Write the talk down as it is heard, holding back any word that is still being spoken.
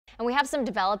And we have some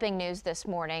developing news this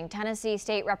morning. Tennessee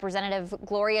State Representative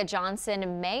Gloria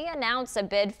Johnson may announce a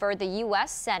bid for the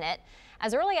U.S. Senate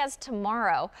as early as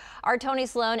tomorrow. Our Tony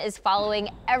Sloan is following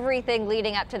everything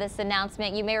leading up to this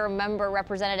announcement. You may remember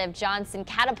Representative Johnson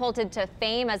catapulted to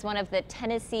fame as one of the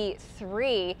Tennessee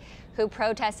Three who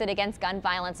protested against gun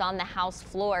violence on the House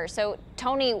floor. So,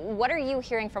 Tony, what are you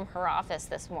hearing from her office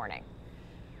this morning?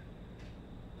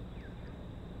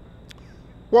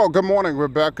 Well, good morning,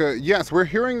 Rebecca. Yes, we're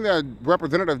hearing that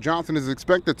Representative Johnson is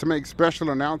expected to make special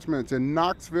announcements in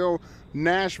Knoxville,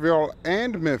 Nashville,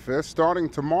 and Memphis starting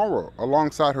tomorrow,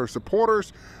 alongside her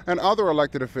supporters and other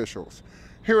elected officials.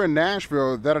 Here in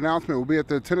Nashville, that announcement will be at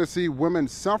the Tennessee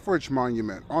Women's Suffrage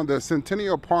Monument on the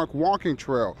Centennial Park Walking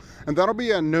Trail, and that'll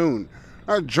be at noon.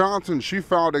 Johnson, she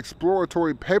filed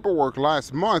exploratory paperwork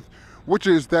last month, which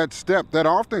is that step that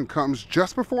often comes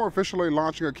just before officially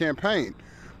launching a campaign.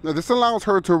 Now, this allows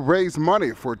her to raise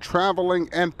money for traveling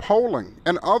and polling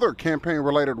and other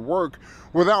campaign-related work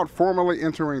without formally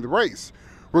entering the race.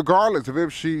 Regardless of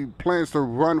if she plans to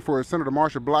run for Senator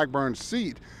Marsha Blackburn's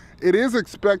seat, it is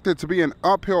expected to be an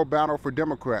uphill battle for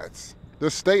Democrats. The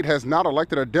state has not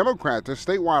elected a Democrat to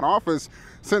statewide office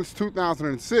since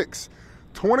 2006.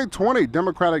 2020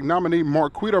 Democratic nominee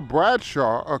Marquita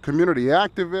Bradshaw, a community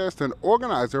activist and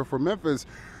organizer for Memphis,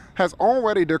 has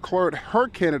already declared her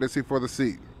candidacy for the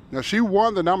seat. Now, she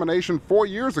won the nomination 4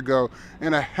 years ago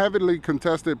in a heavily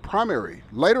contested primary,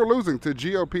 later losing to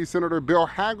GOP Senator Bill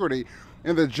Hagerty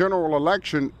in the general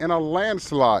election in a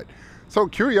landslide. So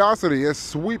curiosity is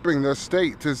sweeping the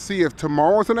state to see if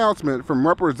tomorrow's announcement from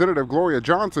Representative Gloria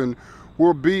Johnson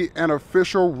will be an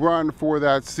official run for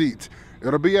that seat.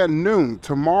 It'll be at noon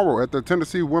tomorrow at the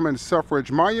Tennessee Women's Suffrage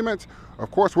Monument.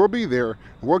 Of course, we'll be there.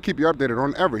 We'll keep you updated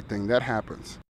on everything that happens.